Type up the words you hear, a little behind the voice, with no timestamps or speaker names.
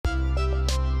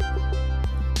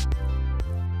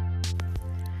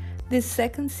This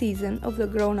second season of the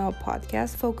Grow Now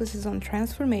podcast focuses on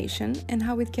transformation and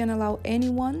how it can allow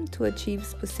anyone to achieve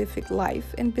specific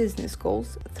life and business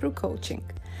goals through coaching.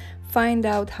 Find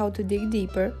out how to dig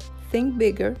deeper, think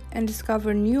bigger, and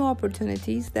discover new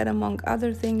opportunities that, among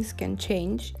other things, can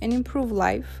change and improve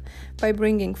life by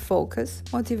bringing focus,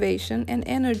 motivation, and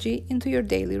energy into your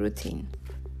daily routine.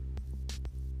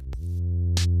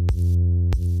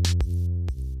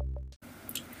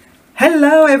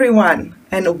 Hello everyone,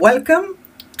 and welcome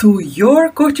to Your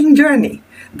Coaching Journey,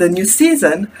 the new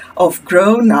season of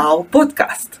Grow Now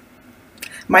podcast.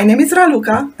 My name is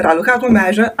Raluca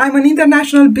Gomeja. I'm an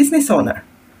international business owner,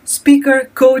 speaker,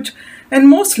 coach, and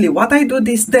mostly what I do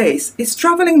these days is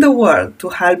traveling the world to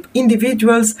help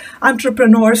individuals,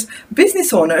 entrepreneurs,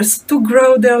 business owners to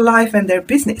grow their life and their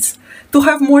business, to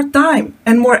have more time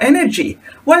and more energy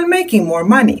while making more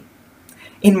money.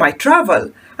 In my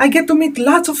travel, I get to meet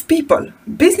lots of people,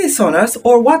 business owners,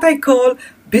 or what I call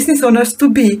business owners to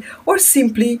be, or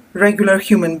simply regular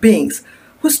human beings,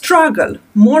 who struggle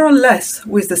more or less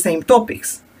with the same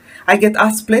topics. I get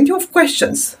asked plenty of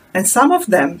questions, and some of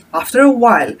them, after a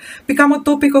while, become a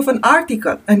topic of an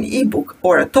article, an ebook,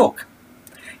 or a talk.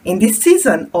 In this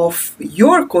season of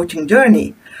Your Coaching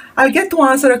Journey, I'll get to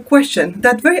answer a question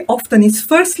that very often is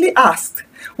firstly asked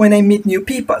when I meet new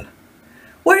people.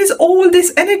 Where is all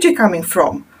this energy coming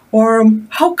from? Or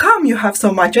how come you have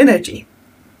so much energy?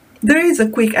 There is a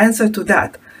quick answer to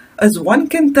that, as one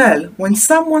can tell when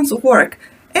someone's work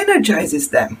energizes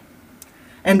them.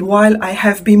 And while I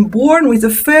have been born with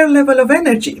a fair level of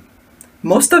energy,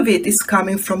 most of it is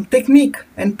coming from technique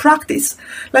and practice,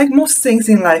 like most things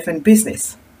in life and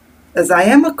business. As I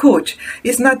am a coach,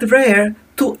 it's not rare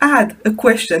to add a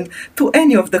question to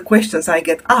any of the questions I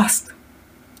get asked.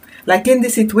 Like in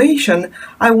this situation,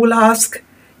 I will ask,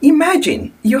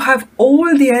 imagine you have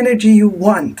all the energy you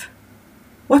want.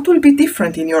 What will be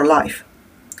different in your life?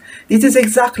 This is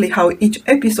exactly how each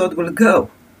episode will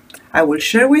go. I will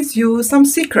share with you some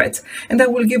secrets, and I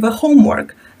will give a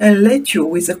homework and let you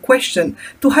with a question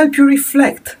to help you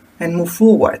reflect and move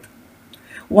forward.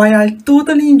 While I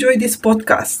totally enjoy this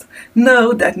podcast,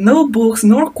 know that no books,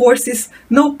 nor courses,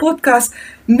 no podcasts,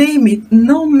 name it,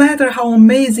 no matter how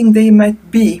amazing they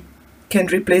might be, can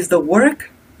replace the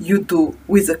work you do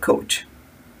with a coach.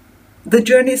 The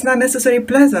journey is not necessarily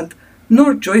pleasant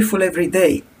nor joyful every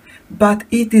day, but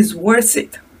it is worth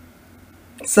it.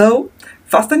 So,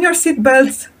 fasten your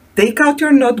seatbelts, take out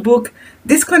your notebook,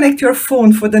 disconnect your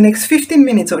phone for the next 15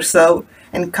 minutes or so,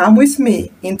 and come with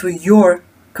me into your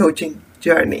coaching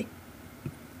journey.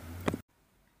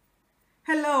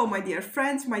 Hello, my dear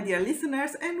friends, my dear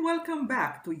listeners, and welcome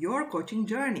back to Your Coaching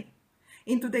Journey.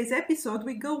 In today's episode,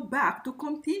 we go back to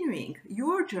continuing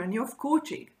your journey of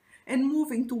coaching and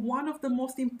moving to one of the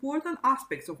most important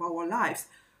aspects of our lives,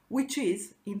 which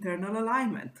is internal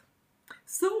alignment.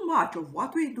 So much of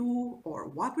what we do or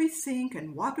what we think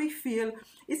and what we feel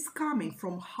is coming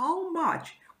from how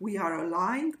much we are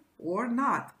aligned or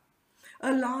not.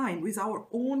 Aligned with our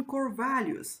own core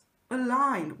values,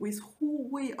 aligned with who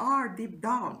we are deep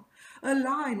down,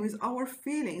 aligned with our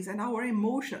feelings and our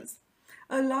emotions,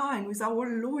 align with our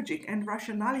logic and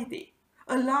rationality,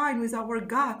 align with our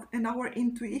gut and our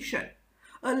intuition,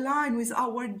 align with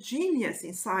our genius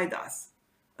inside us,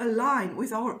 align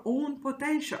with our own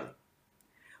potential.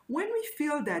 When we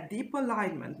feel that deep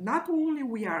alignment, not only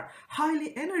we are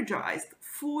highly energized,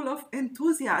 full of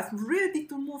enthusiasm, ready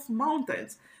to move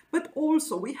mountains, but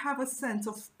also we have a sense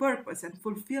of purpose and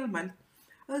fulfillment,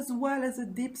 as well as a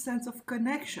deep sense of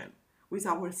connection with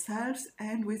ourselves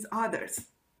and with others.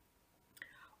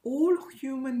 All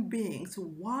human beings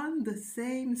want the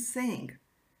same thing,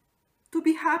 to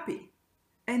be happy.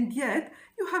 And yet,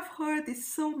 you have heard this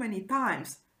so many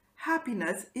times.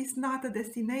 Happiness is not a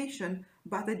destination,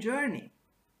 but a journey.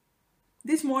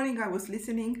 This morning I was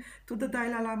listening to the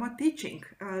Dalai Lama teaching,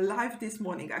 live this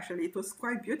morning actually. It was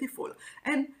quite beautiful.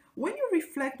 And when you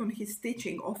reflect on his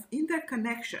teaching of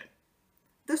interconnection,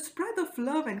 the spread of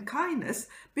love and kindness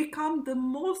become the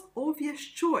most obvious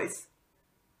choice.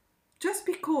 Just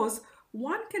because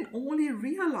one can only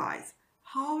realize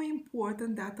how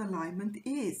important that alignment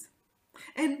is.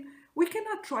 And we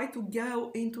cannot try to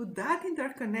go into that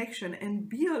interconnection and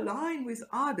be aligned with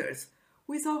others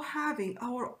without having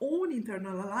our own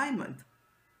internal alignment.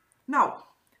 Now,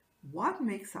 what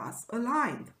makes us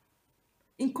aligned?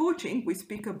 In coaching, we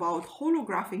speak about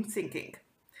holographic thinking,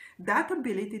 that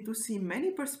ability to see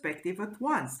many perspectives at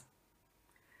once.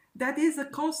 That is a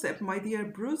concept my dear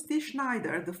Bruce D.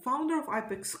 Schneider, the founder of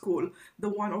IPEX School, the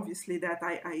one obviously that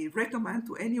I recommend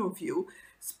to any of you,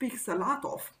 speaks a lot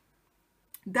of.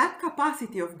 That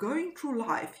capacity of going through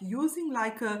life using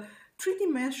like a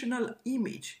three-dimensional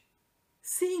image,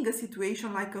 seeing a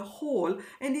situation like a whole,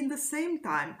 and in the same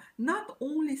time not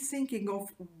only thinking of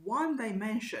one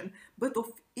dimension but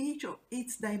of each of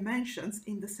its dimensions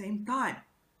in the same time.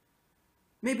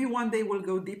 Maybe one day we'll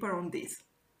go deeper on this.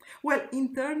 Well,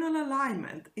 internal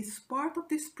alignment is part of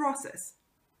this process,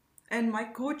 and my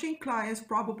coaching clients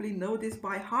probably know this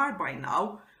by heart by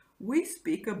now. We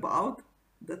speak about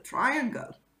the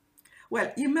triangle.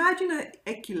 Well, imagine an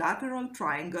equilateral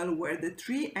triangle where the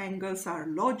three angles are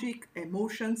logic,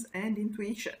 emotions, and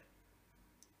intuition.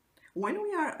 When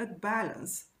we are at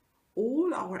balance,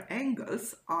 all our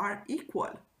angles are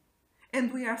equal,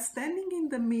 and we are standing in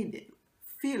the middle,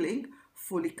 feeling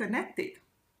fully connected.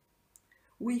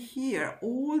 We hear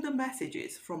all the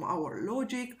messages from our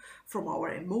logic, from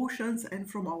our emotions, and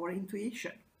from our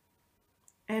intuition.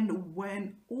 And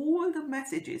when all the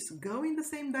messages go in the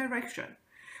same direction,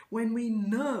 when we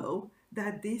know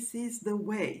that this is the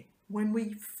way, when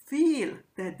we feel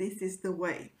that this is the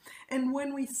way, and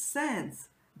when we sense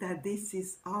that this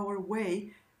is our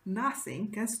way,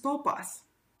 nothing can stop us.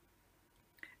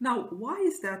 Now, why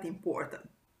is that important?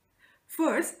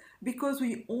 First, because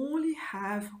we only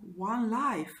have one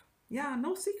life. Yeah,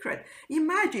 no secret.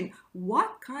 Imagine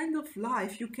what kind of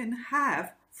life you can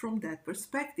have from that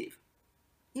perspective.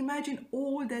 Imagine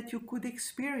all that you could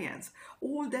experience,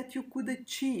 all that you could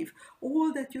achieve,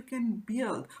 all that you can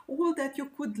build, all that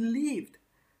you could live.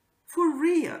 For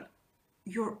real,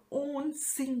 your own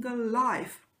single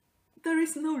life. There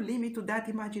is no limit to that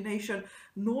imagination,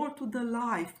 nor to the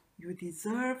life you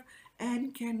deserve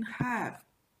and can have.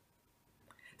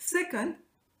 Second,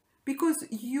 because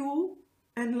you,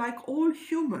 and like all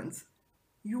humans,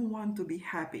 you want to be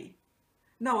happy.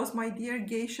 Now, as my dear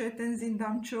Geisha Tenzin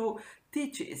Damcho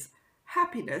teaches,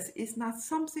 happiness is not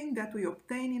something that we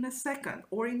obtain in a second,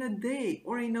 or in a day,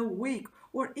 or in a week,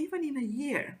 or even in a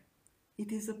year.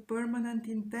 It is a permanent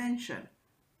intention,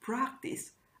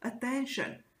 practice,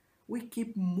 attention. We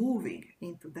keep moving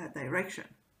into that direction.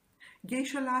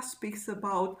 Geshe-la speaks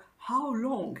about how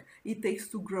long it takes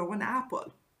to grow an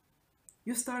apple.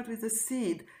 You start with a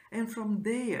seed, and from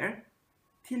there,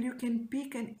 till you can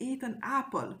pick and eat an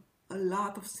apple, a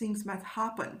lot of things might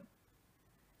happen.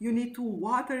 You need to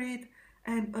water it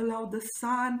and allow the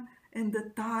sun and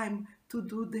the time to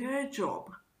do their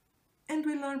job. And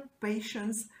we learn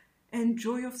patience and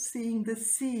joy of seeing the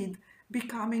seed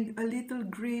becoming a little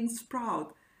green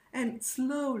sprout and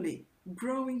slowly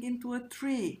growing into a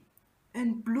tree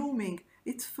and blooming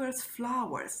its first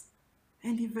flowers.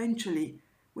 And eventually,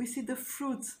 we see the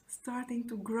fruits starting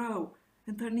to grow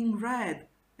and turning red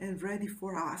and ready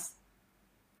for us.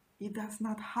 It does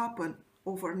not happen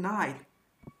overnight.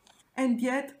 And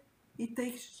yet, it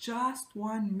takes just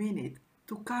 1 minute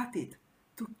to cut it,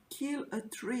 to kill a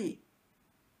tree.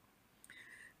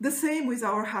 The same with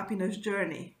our happiness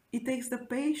journey. It takes the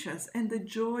patience and the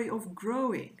joy of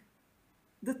growing,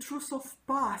 the truth of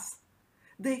past,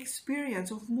 the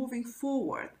experience of moving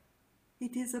forward.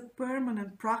 It is a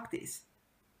permanent practice.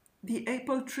 The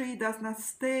apple tree does not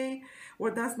stay or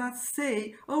does not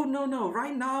say, oh no,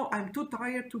 right now I'm too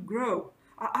tired to grow.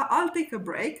 I'll take a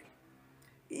break.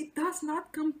 It does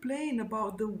not complain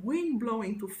about the wind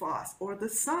blowing too fast or the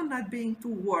sun not being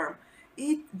too warm.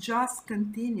 It just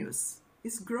continues.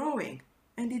 It's growing,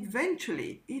 and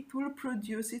eventually it will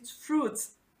produce its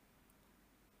fruits.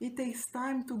 It takes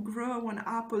time to grow an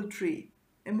apple tree,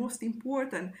 and most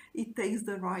important, it takes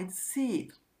the right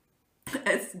seed.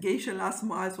 As Geshe-la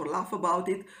smiles or laugh about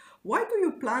it, why do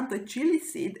you plant a chili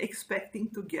seed expecting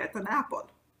to get an apple?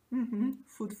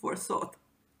 Food for thought.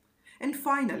 And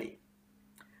finally,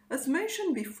 as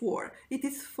mentioned before, it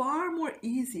is far more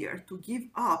easier to give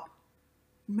up.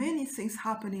 Many things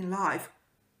happen in life.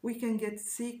 We can get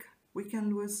sick, we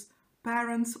can lose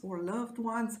parents or loved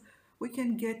ones, we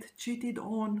can get cheated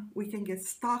on, we can get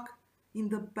stuck in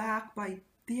the back by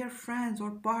dear friends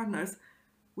or partners.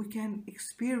 We can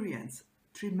experience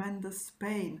tremendous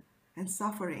pain and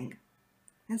suffering.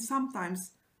 And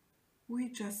sometimes we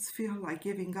just feel like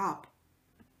giving up.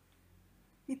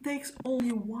 It takes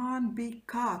only one big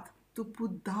cut to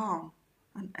put down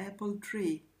an apple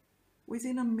tree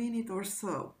within a minute or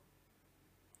so.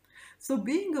 So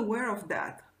being aware of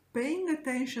that, paying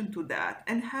attention to that,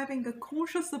 and having a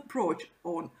conscious approach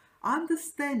on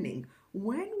understanding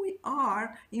when we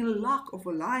are in lack of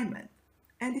alignment,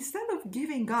 and instead of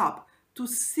giving up, to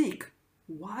seek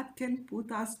what can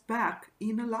put us back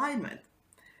in alignment.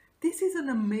 This is an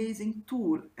amazing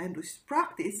tool, and with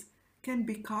practice can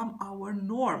become our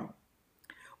norm.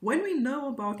 When we know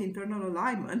about internal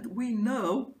alignment, we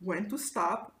know when to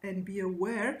stop and be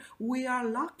aware we are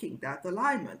lacking that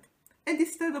alignment. And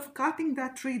instead of cutting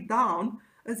that tree down,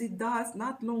 as it does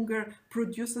not longer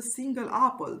produce a single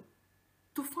apple,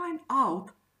 to find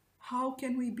out how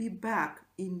can we be back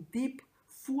in deep,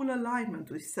 full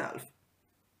alignment with self.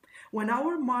 When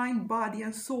our mind, body,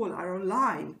 and soul are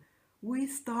aligned, we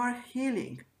start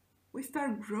healing. We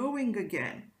start growing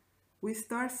again. We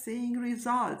start seeing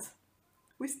results.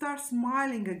 We start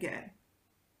smiling again.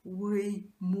 We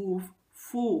move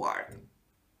forward.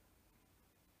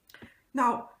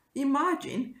 Now,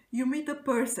 imagine you meet a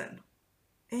person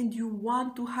and you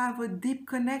want to have a deep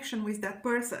connection with that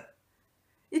person.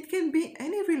 It can be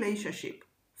any relationship,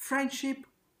 friendship,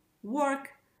 work,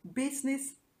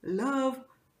 business, love.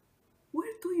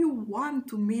 Where do you want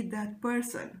to meet that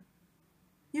person?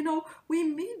 We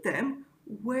meet them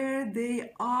where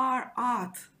they are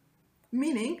at,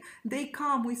 meaning they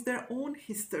come with their own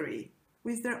history,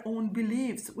 with their own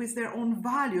beliefs, with their own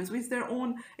values, with their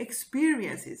own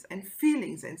experiences and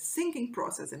feelings and thinking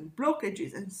process and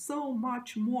blockages and so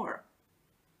much more.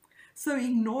 So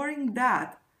ignoring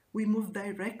that, we move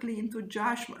directly into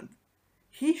judgment.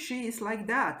 He, she is like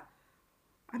that.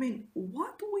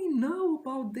 What do we know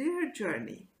about their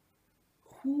journey?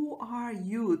 Who are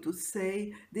you to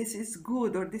say this is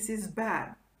good or this is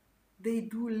bad? They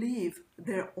do live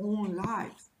their own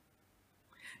lives.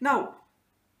 Now,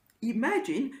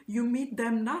 imagine you meet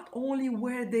them not only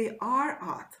where they are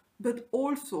at, but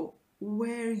also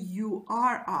where you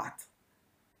are at.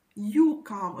 You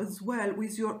come as well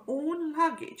with your own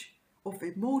luggage of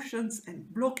emotions and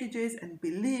blockages and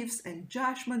beliefs and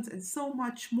judgments and so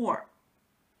much more.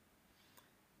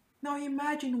 Now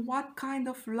imagine what kind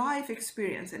of life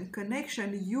experience and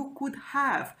connection you could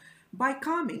have by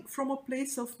coming from a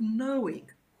place of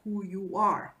knowing who you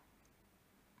are.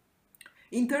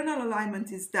 Internal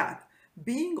alignment is that,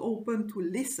 being open to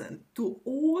listen to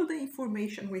all the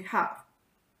information we have.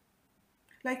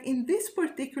 Like in this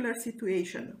particular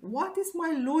situation, what is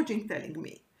my logic telling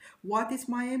me? What is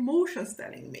my emotions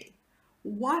telling me?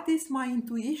 What is my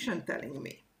intuition telling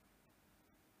me?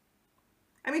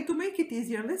 To make it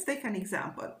easier, let's take an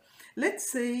example.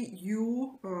 Let's say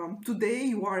today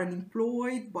you are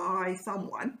employed by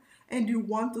someone and you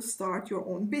want to start your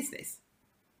own business.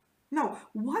 Now,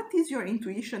 what is your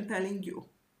intuition telling you?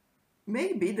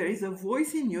 Maybe there is a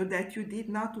voice in you that you did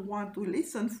not want to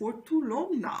listen for too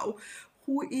long now,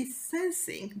 who is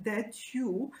sensing that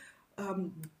you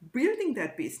building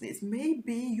that business may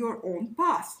be your own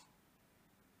path.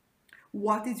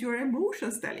 What is your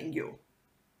emotions telling you?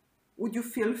 Would you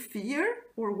feel fear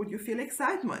or would you feel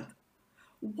excitement?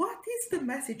 What is the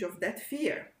message of that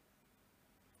fear?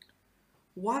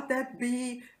 Would that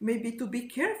be maybe to be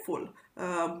careful?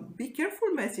 Be careful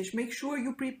message. Make sure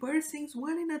you prepare things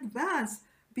well in advance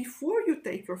before you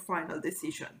take your final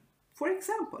decision. For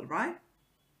example, right?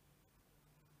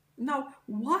 Now,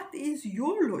 what is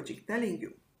your logic telling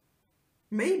you?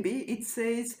 Maybe it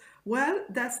says, well,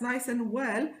 that's nice and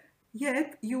well,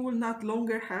 yet you will not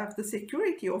longer have the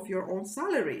security of your own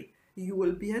salary. You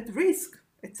will be at risk,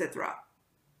 etc.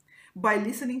 By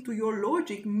listening to your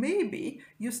logic, maybe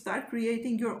you start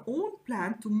creating your own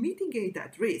plan to mitigate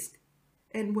that risk.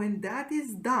 And when that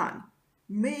is done,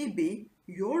 maybe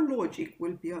your logic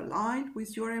will be aligned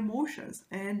with your emotions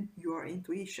and your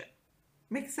intuition.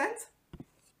 Make sense?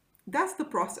 That's the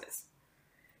process.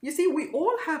 You see, we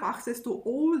all have access to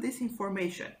all this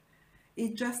information.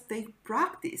 It just takes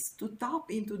practice to tap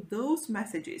into those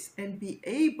messages and be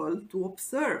able to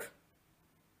observe.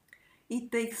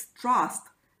 It takes trust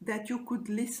that you could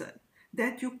listen,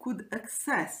 that you could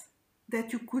access,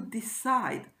 that you could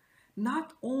decide,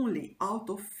 not only out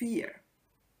of fear,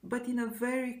 but in a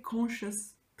very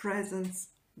conscious presence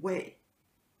way.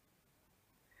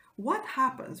 What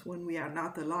happens when we are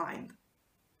not aligned?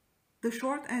 The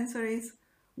short answer is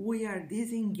we are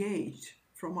disengaged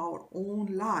from our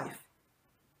own life.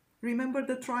 Remember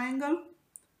the triangle?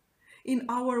 In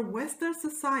our Western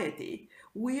society,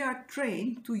 we are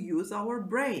trained to use our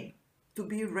brain, to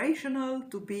be rational,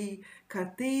 to be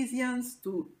Cartesians,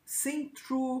 to think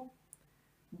through.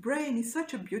 Brain is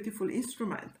such a beautiful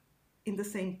instrument. In the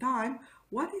same time,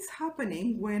 what is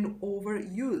happening when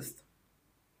overused?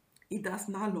 It does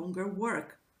no longer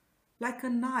work. Like a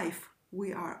knife,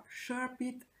 we are sharp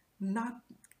it not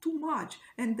too much,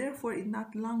 and therefore it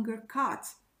not longer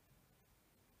cuts.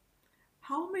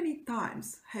 How many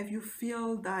times have you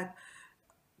feel that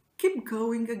keep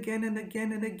going again and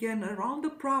again and again around the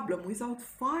problem without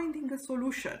finding a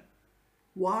solution?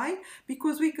 Why?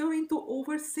 Because we go into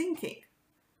overthinking.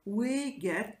 We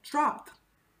get trapped.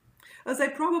 As I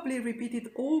probably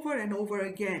repeated over and over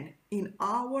again, in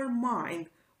our mind,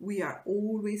 we are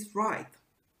always right.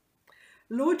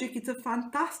 Logic is a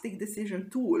fantastic decision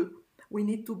tool. We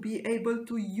need to be able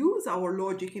to use our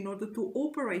logic in order to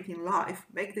operate in life,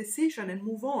 make decisions, and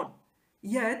move on.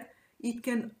 Yet, it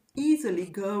can easily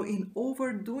go in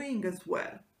overdoing as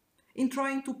well, in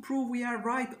trying to prove we are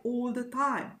right all the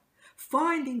time,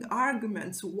 finding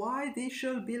arguments why this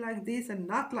should be like this and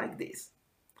not like this.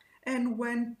 And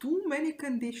when too many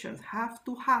conditions have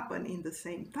to happen in the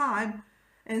same time,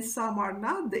 and some are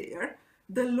not there,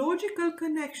 the logical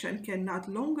connection can not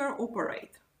longer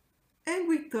operate. And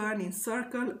we turn in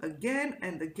circle again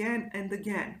and again and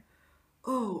again.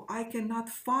 Oh, I cannot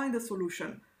find a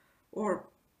solution. Or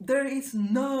there is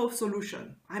no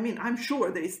solution. I'm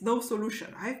sure there is no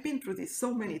solution. I've been through this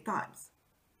so many times.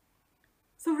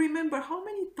 So remember how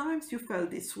many times you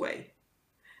felt this way,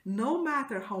 no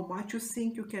matter how much you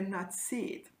think you cannot see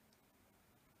it.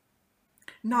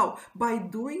 Now, by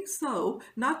doing so,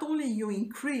 not only you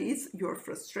increase your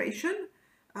frustration,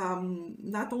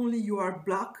 not only you are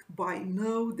blocked by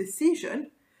no decision,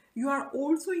 you are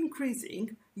also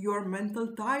increasing your mental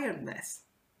tiredness,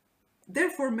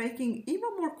 therefore making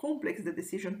even more complex the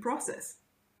decision process.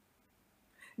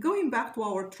 Going back to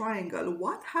our triangle,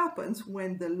 what happens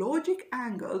when the logic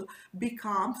angle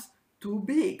becomes too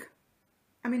big?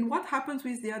 What happens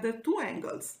with the other two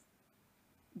angles?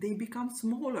 They become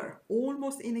smaller,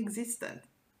 almost inexistent.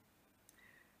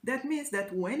 That means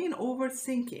that when in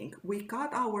overthinking, we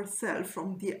cut ourselves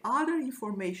from the other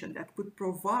information that could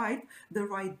provide the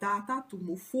right data to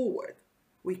move forward.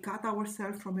 We cut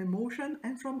ourselves from emotion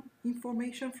and from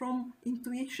information from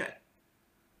intuition.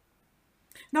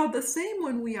 Now, the same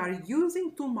when we are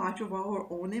using too much of our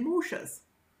own emotions.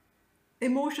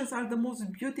 Emotions are the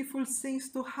most beautiful things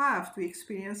to have to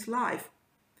experience life.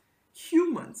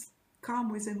 Humans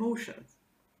come with emotions.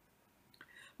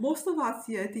 Most of us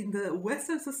yet in the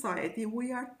Western society,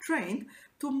 we are trained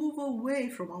to move away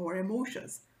from our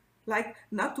emotions, like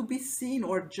not to be seen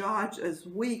or judged as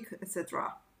weak,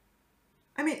 etc.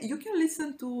 You can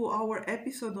listen to our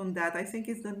episode on that. I think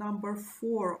it's the number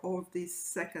 4 of this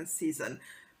second season.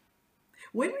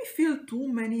 When we feel too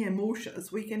many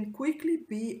emotions, we can quickly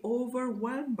be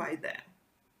overwhelmed by them.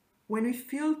 When we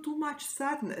feel too much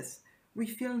sadness, we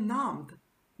feel numbed,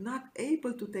 not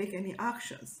able to take any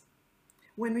actions.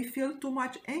 When we feel too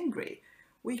much angry,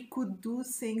 we could do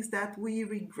things that we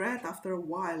regret after a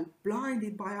while,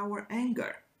 blinded by our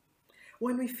anger.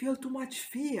 When we feel too much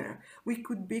fear, we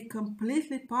could be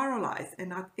completely paralyzed and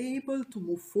not able to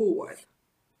move forward.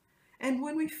 And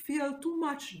when we feel too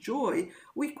much joy,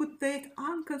 we could take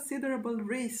unconsiderable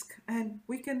risk and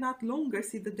we can no longer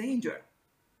see the danger.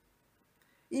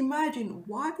 Imagine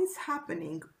what is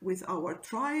happening with our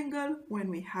triangle when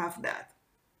we have that.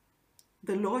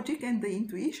 The logic and the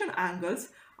intuition angles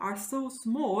are so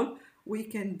small, we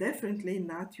can definitely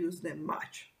not use them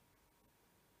much.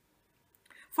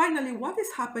 Finally, what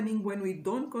is happening when we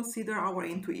don't consider our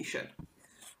intuition?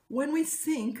 When we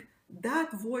think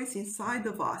that voice inside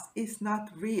of us is not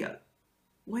real,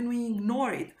 when we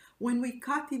ignore it, when we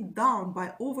cut it down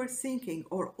by overthinking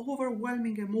or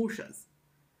overwhelming emotions,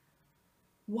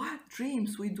 what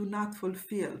dreams we do not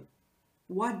fulfill,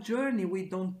 what journey we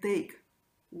don't take,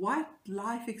 what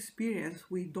life experience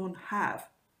we don't have,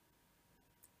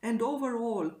 and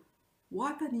overall,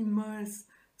 what an immense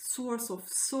source of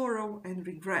sorrow and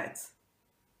regrets.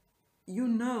 You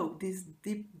know this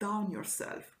deep down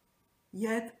yourself,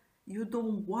 yet you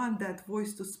don't want that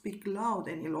voice to speak loud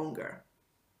any longer.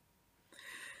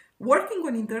 Working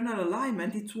on internal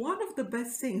alignment is one of the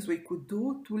best things we could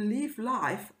do to live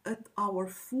life at our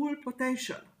full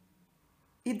potential.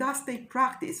 It does take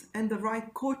practice and the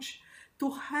right coach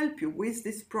to help you with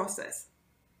this process.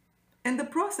 And the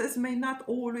process may not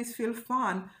always feel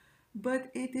fun, but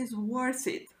it is worth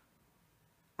it.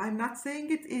 I'm not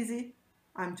saying it's easy,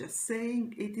 I'm just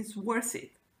saying it is worth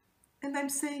it. And I'm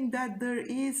saying that there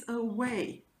is a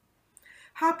way.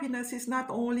 Happiness is not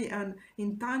only an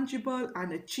intangible,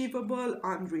 unachievable,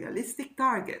 unrealistic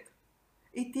target.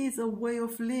 It is a way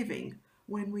of living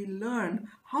when we learn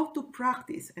how to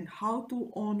practice and how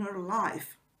to honor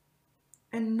life.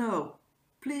 And know,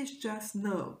 please just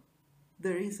know,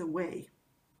 there is a way.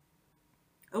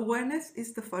 Awareness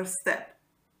is the first step.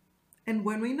 And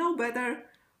when we know better,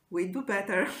 we do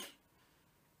better.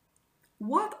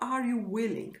 What are you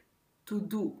willing to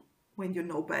do when you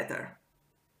know better?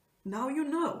 Now you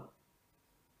know.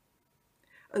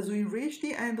 As we reach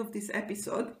the end of this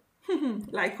episode,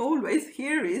 like always,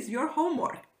 here is your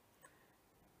homework.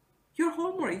 Your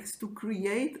homework is to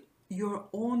create your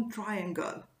own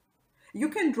triangle. You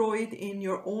can draw it in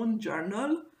your own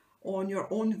journal, on your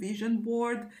own vision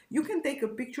board. You can take a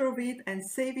picture of it and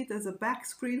save it as a back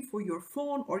screen for your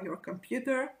phone or your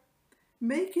computer.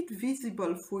 Make it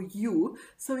visible for you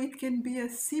so it can be a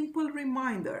simple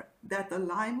reminder that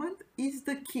alignment is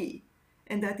the key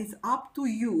and that it's up to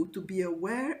you to be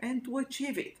aware and to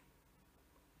achieve it.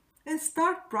 And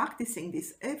start practicing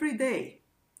this every day.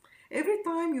 Every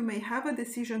time you may have a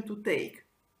decision to take,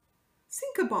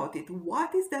 think about it.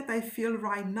 What is that I feel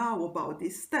right now about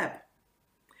this step?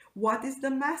 What is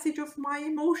the message of my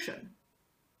emotion?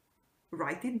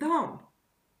 Write it down.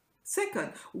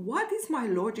 Second, what is my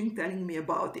logic telling me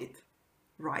about it?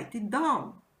 Write it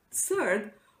down.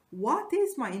 Third, what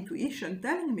is my intuition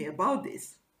telling me about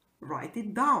this? Write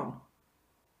it down.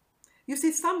 You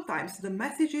see, sometimes the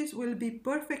messages will be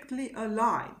perfectly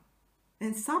aligned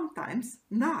and sometimes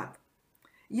not.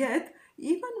 Yet,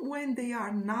 even when they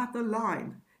are not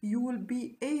aligned, you will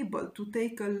be able to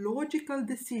take a logical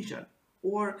decision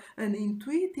or an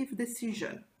intuitive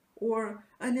decision or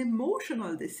an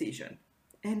emotional decision.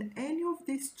 And any of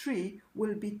these three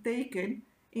will be taken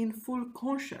in full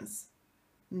conscience,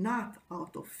 not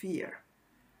out of fear.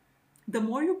 The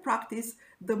more you practice,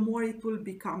 the more it will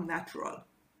become natural.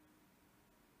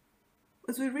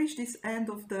 As we reach this end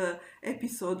of the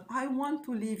episode, I want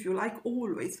to leave you, like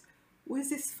always,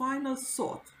 with this final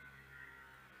thought.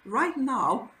 Right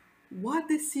now, what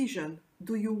decision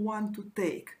do you want to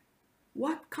take?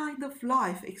 What kind of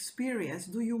life experience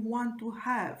do you want to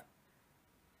have?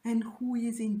 And who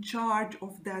is in charge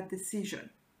of that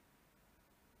decision?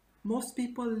 Most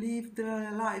people live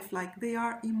their life like they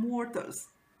are immortals.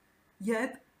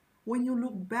 Yet, when you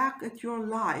look back at your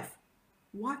life,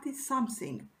 what is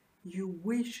something you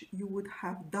wish you would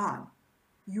have done?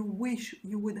 You wish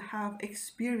you would have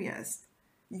experienced?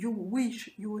 You wish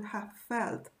you would have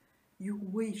felt? You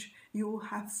wish you would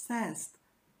have sensed?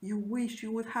 You wish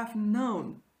you would have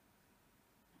known?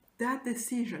 That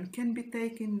decision can be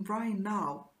taken right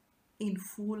now in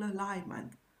full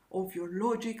alignment of your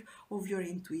logic, of your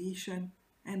intuition,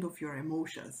 and of your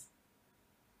emotions.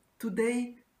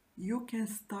 Today, you can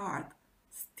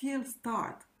still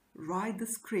start, write the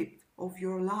script of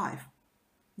your life.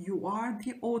 You are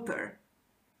the author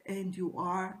and you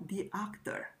are the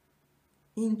actor.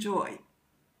 Enjoy.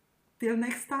 Till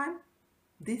next time,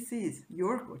 this is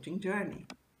your coaching journey.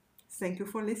 Thank you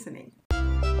for listening.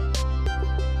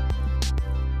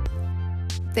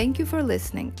 Thank you for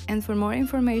listening, and for more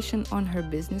information on her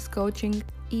business coaching,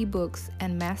 ebooks,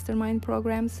 and mastermind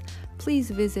programs,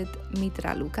 please visit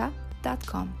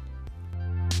mitraluka.com.